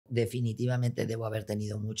definitivamente debo haber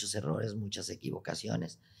tenido muchos errores, muchas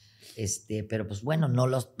equivocaciones. Pero pues bueno,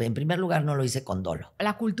 en primer lugar no lo hice con dolo.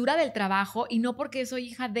 La cultura del trabajo, y no porque soy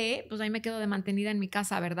hija de, pues ahí me quedo de mantenida en mi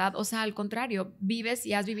casa, ¿verdad? O sea, al contrario, vives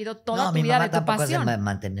y has vivido toda tu vida de tu pasión. No, mi mamá tampoco es de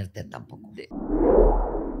mantenerte tampoco.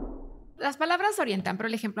 Las palabras orientan, pero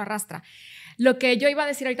el ejemplo arrastra. Lo que yo iba a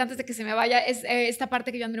decir ahorita antes de que se me vaya es esta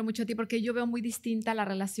parte que yo admiro mucho a ti, porque yo veo muy distinta la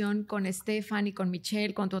relación con Stephanie, con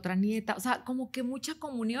Michelle, con tu otra nieta. O sea, como que mucha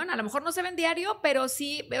comunión. A lo mejor no se ven diario, pero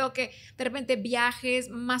sí veo que de repente viajes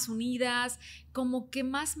más unidas, como que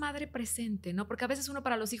más madre presente, ¿no? Porque a veces uno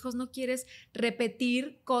para los hijos no quieres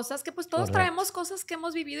repetir cosas que pues todos Correcto. traemos cosas que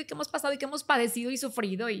hemos vivido y que hemos pasado y que hemos padecido y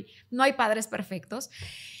sufrido, y no hay padres perfectos.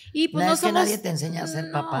 Y pues no es que somos, nadie te enseña a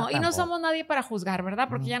ser papá. Y no somos nadie para juzgar, ¿verdad?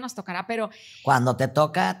 Porque ya nos tocará, pero cuando te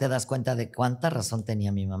toca, te das cuenta de cuánta razón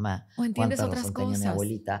tenía mi mamá, o entiendes cuánta otras razón cosas. tenía mi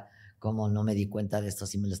abuelita, cómo no me di cuenta de esto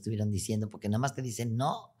si me lo estuvieron diciendo, porque nada más te dicen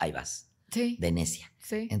no, ahí vas, Sí. de necia.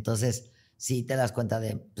 Sí. Entonces, sí te das cuenta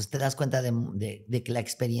de que la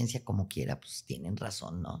experiencia como quiera, pues tienen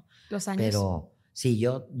razón, ¿no? Los años. Pero sí,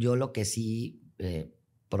 yo lo que sí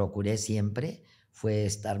procuré siempre fue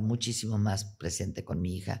estar muchísimo más presente con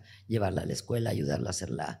mi hija, llevarla a la escuela, ayudarla a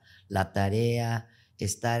hacer la tarea,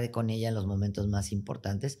 estar con ella en los momentos más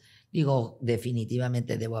importantes. Digo,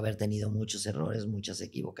 definitivamente debo haber tenido muchos errores, muchas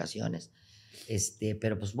equivocaciones,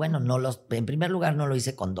 pero pues bueno, en primer lugar no lo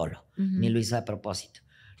hice con dolo, ni lo hice a propósito.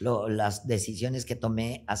 Las decisiones que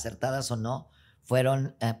tomé, acertadas o no,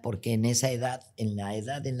 fueron porque en esa edad, en la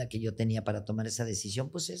edad en la que yo tenía para tomar esa decisión,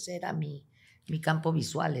 pues ese era mi campo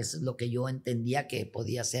visual, eso es lo que yo entendía que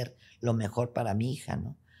podía ser lo mejor para mi hija,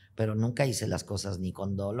 ¿no? Pero nunca hice las cosas ni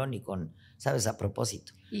con dolo, ni con, ¿sabes? A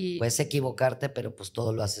propósito. Puedes equivocarte, pero pues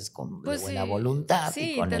todo lo haces con de buena voluntad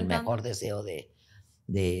y con el mejor deseo de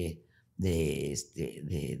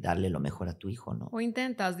darle lo mejor a tu hijo, ¿no? O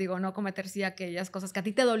intentas, digo, no cometer sí aquellas cosas que a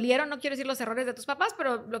ti te dolieron, no quiero decir los errores de tus papás,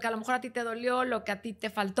 pero lo que a lo mejor a ti te dolió, lo que a ti te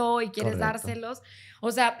faltó y quieres dárselos,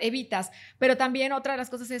 o sea, evitas. Pero también otra de las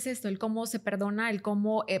cosas es esto, el cómo se perdona, el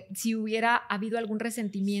cómo, si hubiera habido algún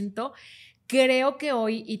resentimiento. Creo que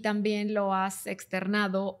hoy, y también lo has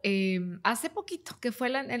externado hace poquito, que fue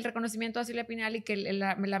el reconocimiento a Sylvia Pinal y que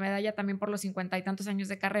la medalla también por los 50 y tantos años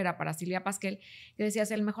de carrera para Sylvia Pasquel, que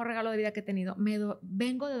decías, el mejor regalo de vida que he tenido.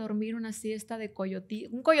 Vengo de dormir una siesta de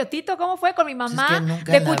coyotito. ¿Un coyotito? ¿Cómo fue? Con mi mamá,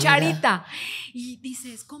 pues de cucharita. Y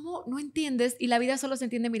dices, ¿cómo no entiendes? Y la vida solo se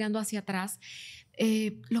entiende mirando hacia atrás.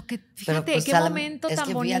 Fíjate, pues, qué momento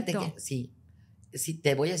tan bonito. Fíjate que sí,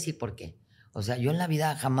 te voy a decir por qué. O sea, yo en la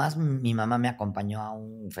vida jamás mi mamá me acompañó a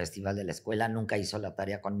un festival de la escuela, nunca hizo la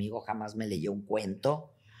tarea conmigo, jamás me leyó un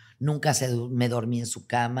cuento, nunca me dormí en su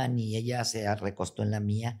cama, ni ella se recostó en la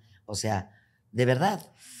mía. O sea, de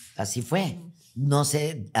verdad, así fue. No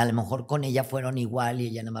sé, a lo mejor con ella fueron igual y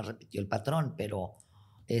ella nada más repitió el patrón, pero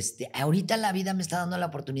ahorita la vida me está dando la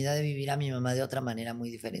oportunidad de vivir a mi mamá de otra manera muy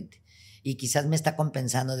diferente. Y quizás me está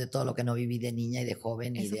compensando de todo lo que no viví de niña y de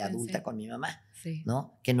joven y de adulta con mi mamá,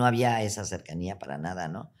 ¿no? Que no había esa cercanía para nada,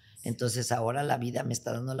 ¿no? Entonces ahora la vida me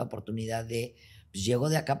está dando la oportunidad de, pues llego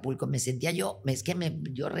de Acapulco, me sentía yo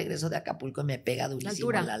regreso de Acapulco y me pega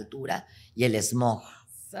durísimo la altura y el smog.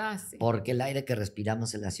 Porque el aire que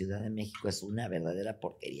respiramos en la Ciudad de México es una verdadera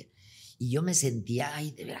porquería. Y yo me sentía,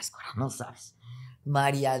 ay, de veras, Cora, no sabes,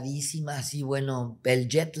 mareadísima, así, bueno, el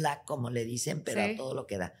jet lag, como le dicen, pero a todo lo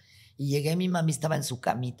que da. Y llegué, mi mami estaba en su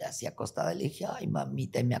camita, así acostada, le dije, ay,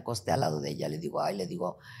 mamita, y me acosté al lado de ella, le digo,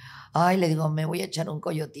 me voy a echar un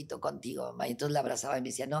coyotito contigo, mamá. Y entonces la abrazaba y me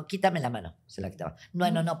decía, no, quítame la mano. Se la quitaba.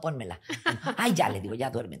 No, pónmela. Ay, ya, le digo, ya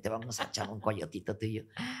duérmete, vamos a echar un coyotito tú y yo.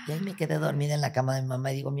 Y ahí me quedé dormida en la cama de mi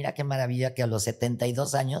mamá y digo, mira qué maravilla que a los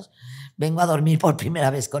 72 años vengo a dormir por primera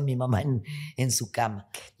vez con mi mamá en su cama.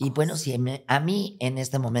 Y bueno, si a mí en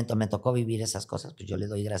este momento me tocó vivir esas cosas, pues yo le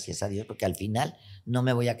doy gracias a Dios, porque al final no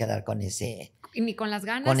me voy a quedar con ni con las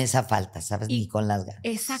ganas. Con esa falta, ¿sabes? Ni con las ganas.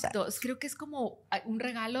 Exacto. ¿Sabes? Creo que es como un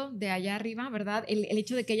regalo de allá arriba, ¿verdad? El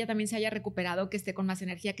hecho de que ella también se haya recuperado, que esté con más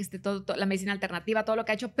energía, que esté todo la medicina alternativa, todo lo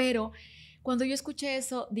que ha hecho, pero cuando yo escuché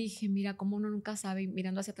eso, dije, mira, como uno nunca sabe,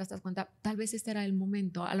 mirando hacia atrás te das cuenta, tal vez este era el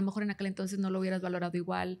momento, a lo mejor en aquel entonces no lo hubieras valorado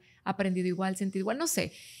igual, aprendido igual, sentido igual, no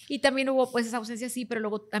sé. Y también hubo pues esa ausencia, sí, pero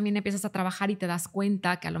luego también empiezas a trabajar y te das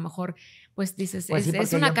cuenta que a lo mejor, pues dices, pues sí,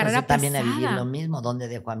 es una carrera pesada. También a vivir lo mismo, ¿dónde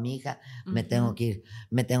dejo a mi hija? Me tengo que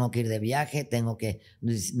ir de viaje,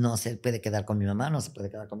 no se puede quedar con mi mamá, no se puede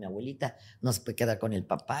quedar con mi abuelita, no se puede quedar con el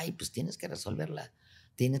papá y pues tienes que resolverla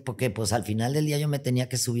porque pues al final del día yo me tenía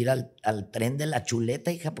que subir al tren de la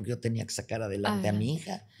chuleta, hija, porque yo tenía que sacar adelante a mi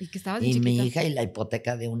hija. Y que estabas y chiquita. Mi hija y la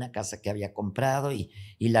hipoteca de una casa que había comprado y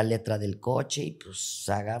la letra del coche y pues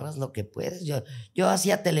agarras lo que puedes. Yo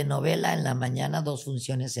hacía telenovela en la mañana, 2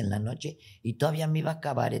 funciones en la noche y todavía me iba a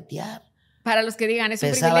cabaretear. Para los que digan, es un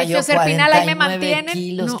Pesaba privilegio yo ser Pinal, ahí me 49 mantienen.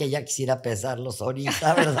 kilos, No. que ya quisiera pesarlos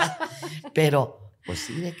ahorita, ¿verdad? Pero pues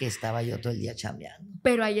sí, de que estaba yo todo el día chambeando.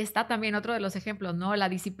 Pero ahí está también otro de los ejemplos, ¿no? La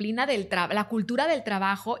disciplina del trabajo, la cultura del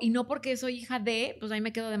trabajo, y no porque soy hija de, pues ahí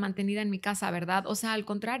me quedo de mantenida en mi casa, ¿verdad? O sea, al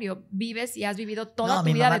contrario, vives y has vivido toda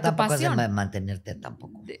tu vida de tu pasión. No, mi mamá tampoco es de mantenerte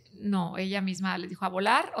tampoco. No, ella misma les dijo a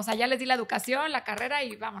volar, o sea, ya les di la educación, la carrera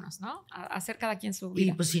y vámonos, ¿no? A hacer cada quien su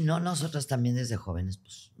vida. Y pues si no, nosotros también desde jóvenes,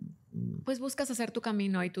 pues buscas hacer tu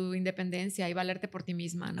camino y tu independencia y valerte por ti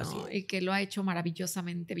misma, ¿no? Y que lo ha hecho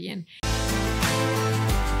maravillosamente bien.